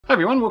Hi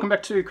everyone, welcome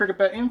back to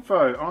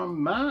CricketBatInfo.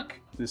 I'm Mark.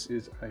 This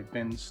is a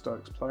Ben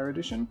Stokes Player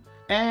Edition,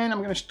 and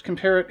I'm going to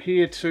compare it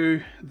here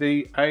to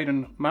the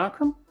Aiden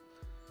Markram,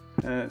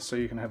 so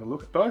you can have a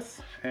look at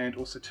both, and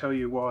also tell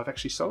you why I've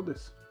actually sold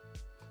this.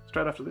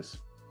 Straight after this.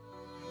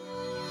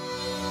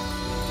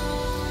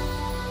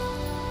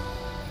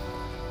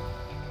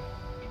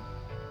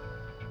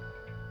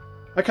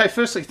 Okay,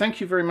 firstly,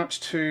 thank you very much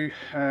to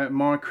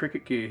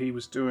MyCricketGear. He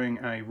was doing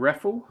a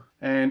raffle,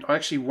 and I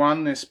actually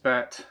won this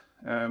bat.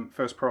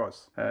 First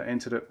prize.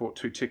 Entered it, bought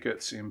 2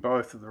 tickets in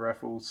both of the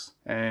raffles,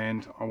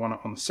 and I won it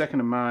on the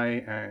 2nd of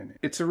May, and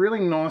it's a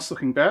really nice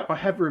looking bat. I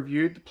have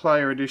reviewed the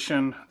Player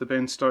Edition, the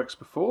Ben Stokes,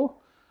 before.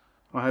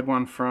 I had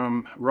one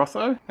from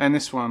Rotho, and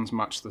this one's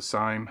much the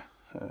same.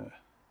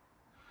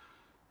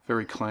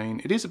 Very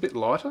clean. It is a bit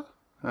lighter,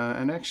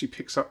 and it actually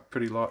picks up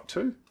pretty light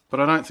too, but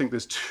I don't think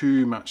there's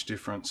too much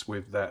difference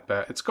with that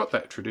bat. It's got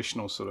that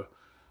traditional sort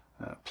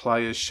of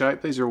player's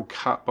shape. These are all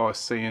cut by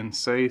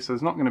CNC, so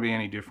there's not going to be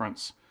any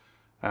difference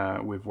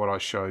with what I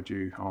showed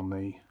you on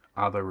the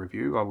other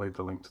review. I'll leave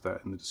the link to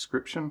that in the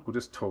description. We'll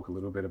just talk a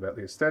little bit about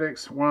the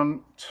aesthetics.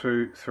 1,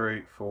 2,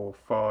 3, 4,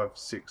 5,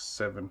 6,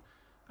 7,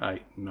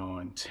 8,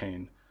 9,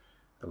 10,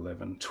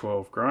 11,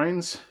 12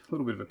 grains. A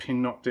little bit of a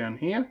pin knot down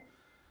here,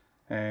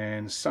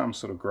 and some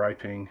sort of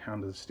graping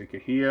under the sticker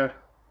here.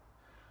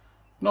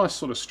 Nice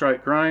sort of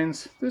straight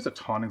grains. There's a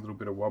tiny little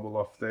bit of wobble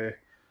off there,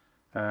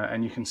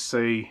 and you can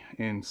see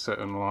in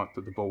certain light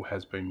that the ball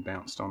has been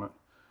bounced on it.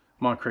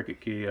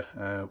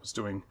 MyCricketGear was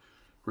doing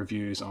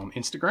reviews on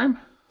Instagram,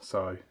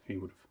 so he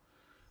would have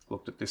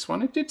looked at this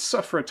one. It did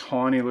suffer a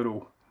tiny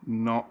little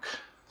knock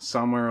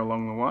somewhere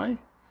along the way,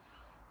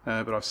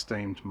 but I've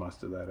steamed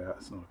most of that out.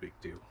 It's not a big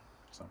deal.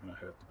 It's not going to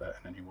hurt the bat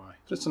in any way.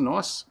 But it's a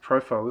nice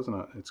profile, isn't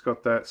it? It's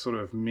got that sort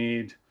of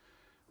mid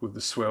with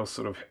the swell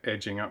sort of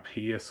edging up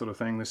here sort of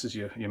thing. This is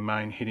your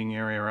main hitting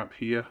area up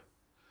here.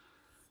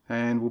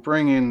 And we'll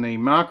bring in the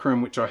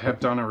Markram, which I have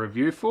done a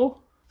review for.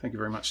 Thank you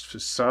very much to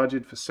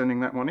Sajid for sending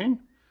that one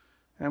in.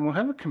 And we'll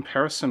have a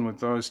comparison with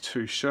those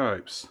two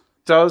shapes.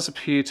 It does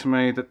appear to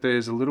me that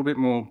there's a little bit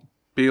more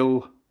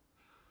bill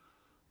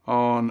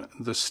on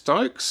the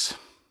Stokes,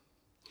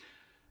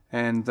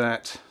 and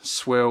that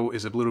swell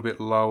is a little bit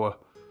lower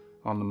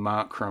on the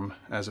Markram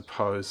as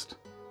opposed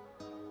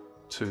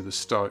to the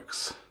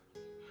Stokes.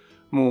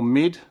 More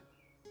mid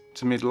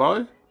to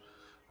mid-low,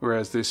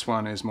 whereas this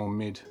one is more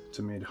mid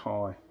to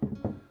mid-high.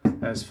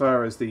 As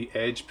far as the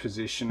edge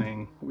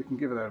positioning, we can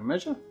give that a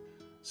measure.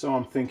 So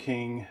I'm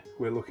thinking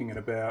we're looking at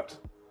about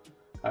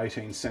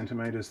 18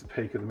 centimeters, the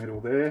peak of the middle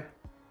there.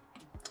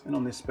 And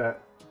on this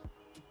bat,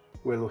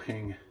 we're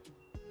looking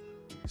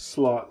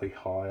slightly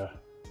higher,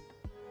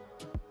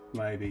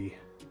 maybe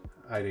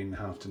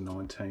 18.5 to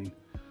 19.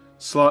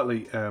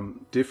 Slightly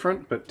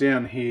different, but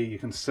down here you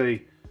can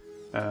see,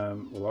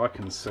 well, I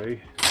can see,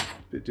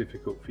 a bit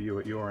difficult for you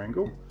at your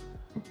angle.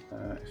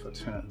 If I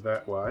turn it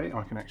that way,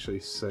 I can actually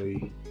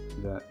see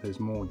that there's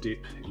more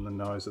dip in the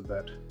nose of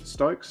that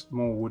Stokes,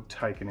 more wood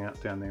taken out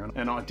down there.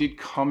 And I did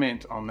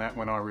comment on that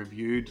when I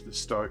reviewed the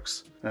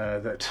Stokes,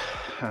 that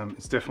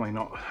it's definitely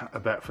not a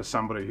bat for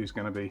somebody who's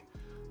going to be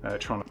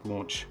trying to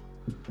launch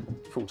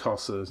full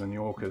tossers and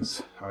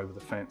Yorkers over the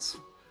fence.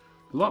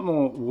 A lot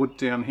more wood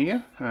down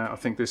here. I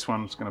think this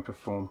one's going to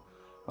perform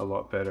a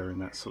lot better in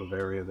that sort of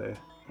area there.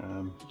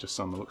 Just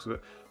on the looks of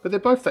it. But they're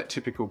both that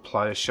typical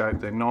player shape.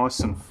 They're nice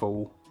and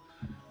full,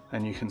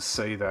 and you can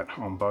see that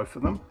on both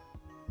of them.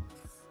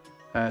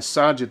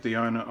 Sajid, the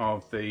owner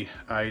of the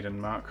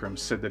Aiden Markram,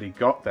 said that he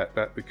got that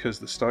bat because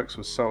the Stokes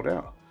was sold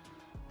out.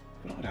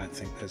 But I don't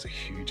think there's a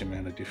huge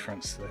amount of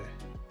difference there.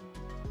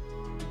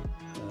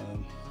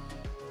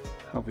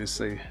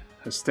 Obviously,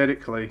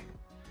 aesthetically,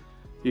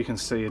 you can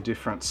see a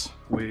difference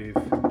with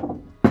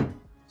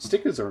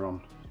stickers are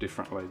on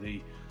differently.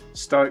 The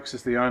Stokes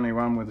is the only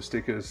one where the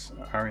stickers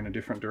are in a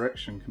different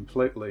direction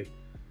completely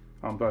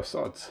on both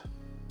sides.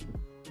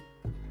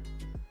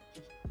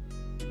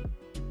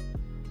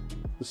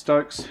 The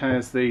Stokes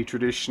has the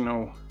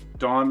traditional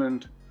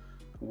diamond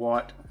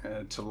white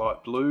to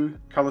light blue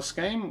colour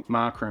scheme.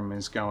 Markram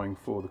is going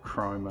for the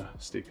chroma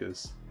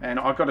stickers. And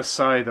I've got to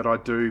say that I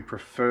do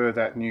prefer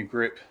that new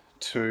grip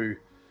to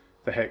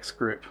the hex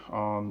grip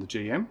on the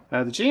GM.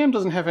 The GM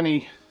doesn't have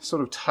any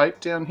sort of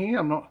tape down here.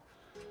 I'm not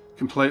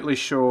completely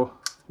sure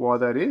why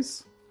that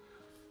is.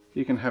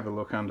 You can have a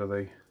look under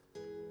the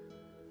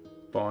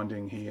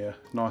binding here,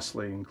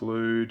 nicely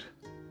glued,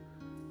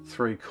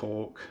 3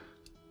 cork.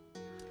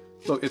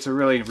 Look, it's a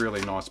really,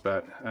 really nice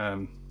bat.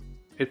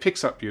 It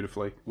picks up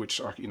beautifully, which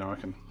I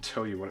can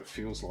tell you what it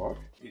feels like.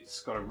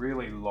 It's got a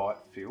really light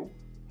feel.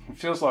 It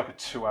feels like a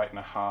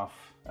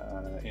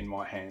 2.8.5 in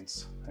my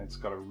hands. It's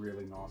got a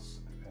really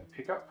nice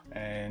pickup,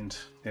 and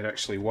it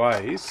actually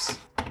weighs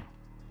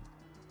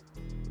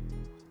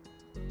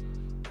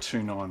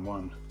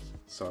 291.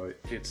 So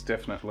it's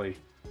definitely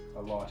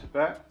a lighter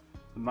bat.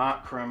 The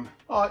Markram,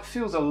 oh, it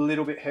feels a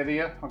little bit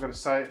heavier. I've got to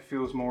say, it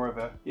feels more of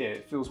a, yeah,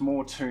 it feels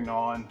more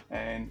 2.9.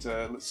 And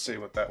let's see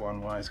what that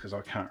one weighs, because I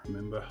can't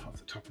remember off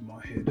the top of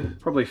my head.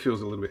 Probably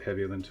feels a little bit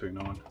heavier than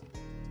 2.9.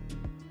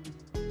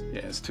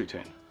 Yeah, it's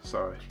 210.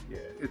 So yeah,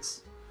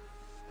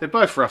 they're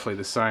both roughly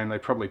the same. They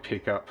probably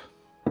pick up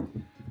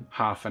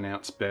half an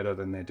ounce better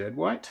than their dead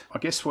weight. I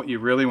guess what you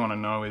really want to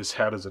know is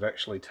how does it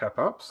actually tap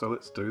up. So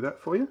let's do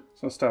that for you.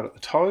 So I'll start at the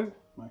toe,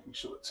 making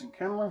sure it's in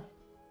camera.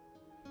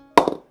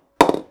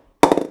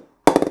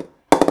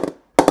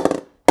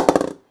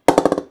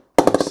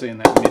 You see in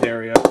that mid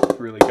area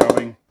really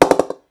going,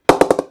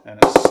 and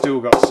it's still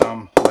got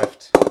some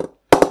left.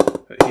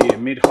 But here,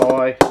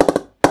 mid-high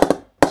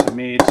to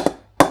mid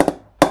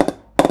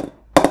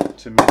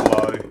to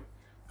mid-low,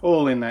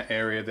 all in that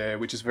area there,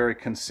 which is very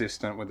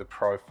consistent with the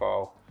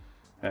profile.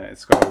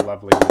 It's got a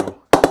lovely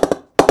middle.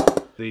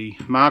 The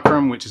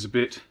markram, which is a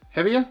bit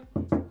heavier,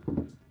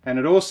 and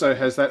it also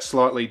has that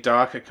slightly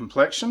darker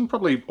complexion,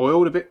 probably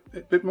oiled a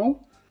bit more.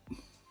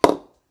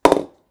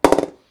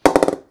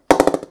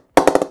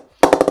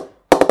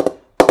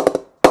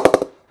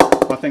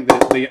 I think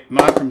that the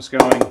markram's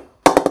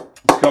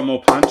it's got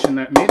more punch in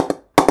that mid,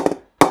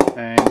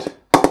 and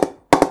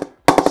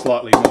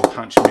slightly more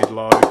punch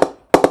mid-low.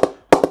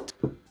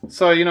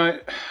 So, you know,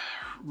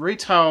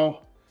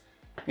 retail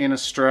in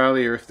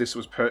Australia, if this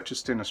was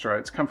purchased in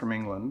Australia, it's come from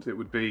England, it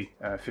would be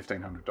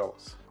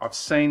 $1,500. I've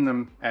seen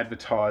them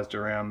advertised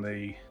around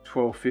the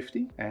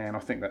 $1,250, and I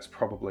think that's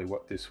probably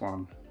what this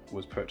one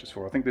was purchased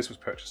for. I think this was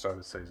purchased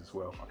overseas as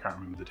well. I can't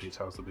remember the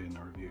details, they'll be in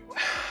the review.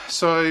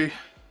 So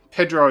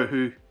Pedro,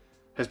 who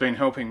has been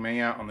helping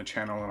me out on the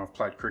channel, and I've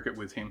played cricket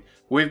with him,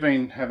 we've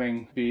been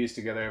having beers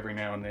together every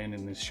now and then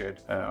in this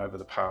shed over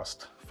the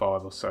past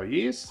 5 or so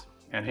years.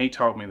 And he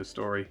told me the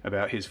story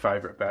about his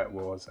favourite bat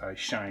was a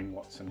Shane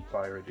Watson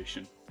Player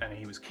Edition. And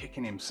he was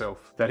kicking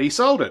himself that he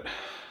sold it.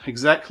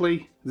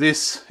 Exactly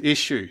this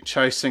issue,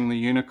 chasing the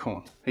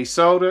unicorn. He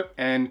sold it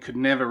and could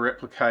never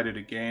replicate it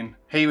again.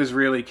 He was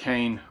really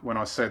keen when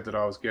I said that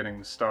I was getting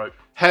the Stokes.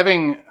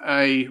 Having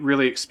a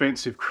really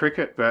expensive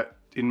cricket bat,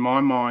 in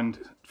my mind,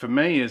 for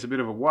me, is a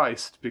bit of a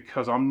waste,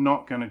 because I'm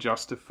not going to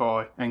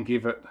justify and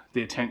give it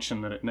the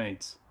attention that it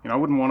needs. You know, I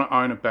wouldn't want to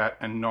own a bat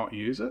and not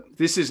use it.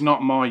 This is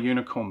not my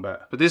unicorn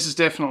bat, but this is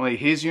definitely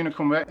his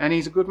unicorn bat, and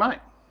he's a good mate.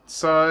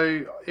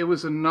 So it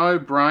was a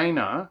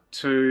no-brainer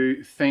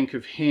to think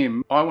of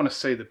him. I want to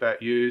see the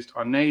bat used.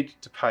 I need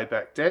to pay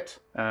back debt.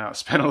 I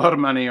spent a lot of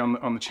money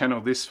on the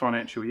channel this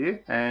financial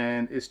year,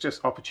 and it's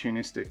just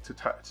opportunistic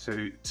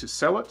to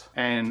sell it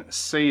and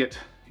see it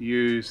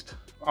used.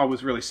 I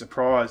was really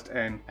surprised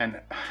and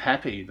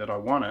happy that I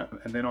won it,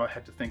 and then I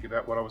had to think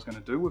about what I was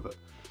going to do with it.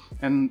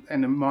 And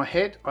in my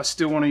head, I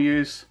still want to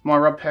use my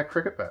rub pack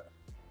cricket bat.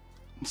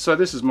 So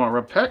this is my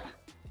rub pack,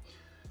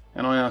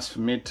 and I asked for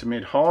mid to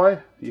mid-high.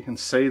 You can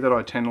see that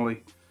I tend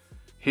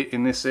hit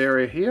in this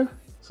area here,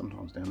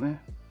 sometimes down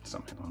there,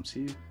 sometimes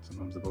here,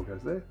 sometimes the ball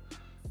goes there.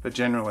 But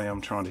generally I'm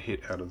trying to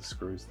hit out of the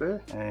screws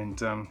there, and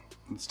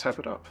let's tap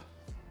it up.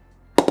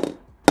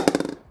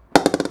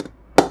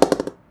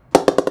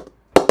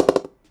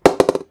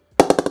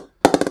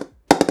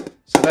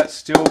 That's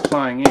still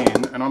playing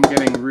in, and I'm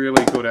getting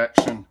really good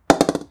action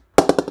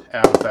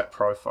out of that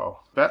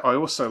profile. But I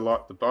also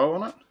like the bow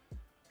on it.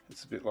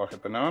 It's a bit like a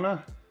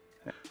banana.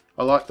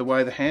 I like the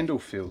way the handle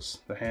feels.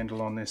 The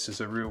handle on this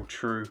is a real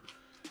true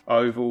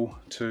oval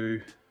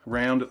to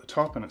round at the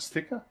top, and it's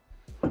thicker.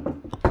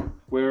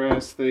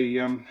 Whereas the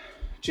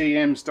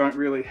GMs don't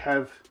really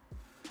have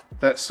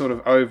that sort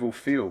of oval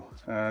feel.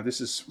 This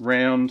is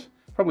round,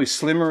 probably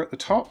slimmer at the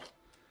top,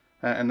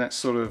 and that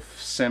sort of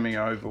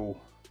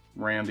semi-oval,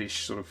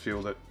 roundish sort of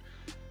feel that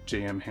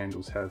GM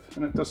handles have,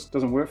 and it just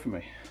doesn't work for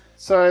me.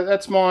 So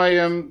that's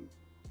my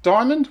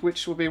diamond,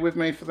 which will be with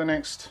me for the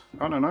next,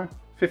 I don't know,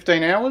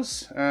 15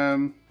 hours.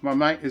 My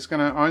mate is going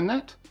to own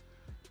that.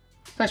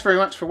 Thanks very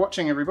much for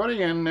watching,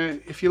 everybody, and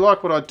if you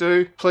like what I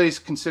do, please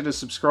consider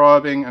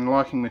subscribing and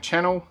liking the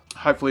channel.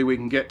 Hopefully we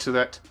can get to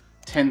that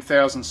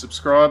 10,000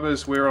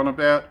 subscribers. We're on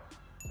about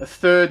a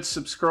third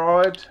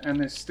subscribed,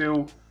 and there's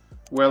still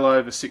well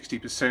over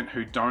 60%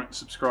 who don't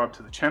subscribe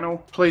to the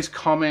channel. Please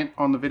comment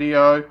on the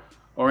video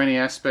or any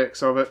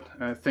aspects of it,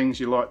 things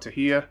you like to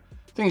hear,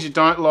 things you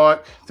don't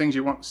like, things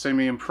you want to see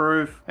me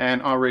improve,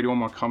 and I'll read all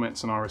my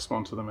comments and I'll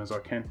respond to them as I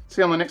can.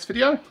 See you on the next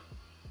video.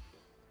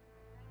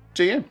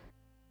 GM.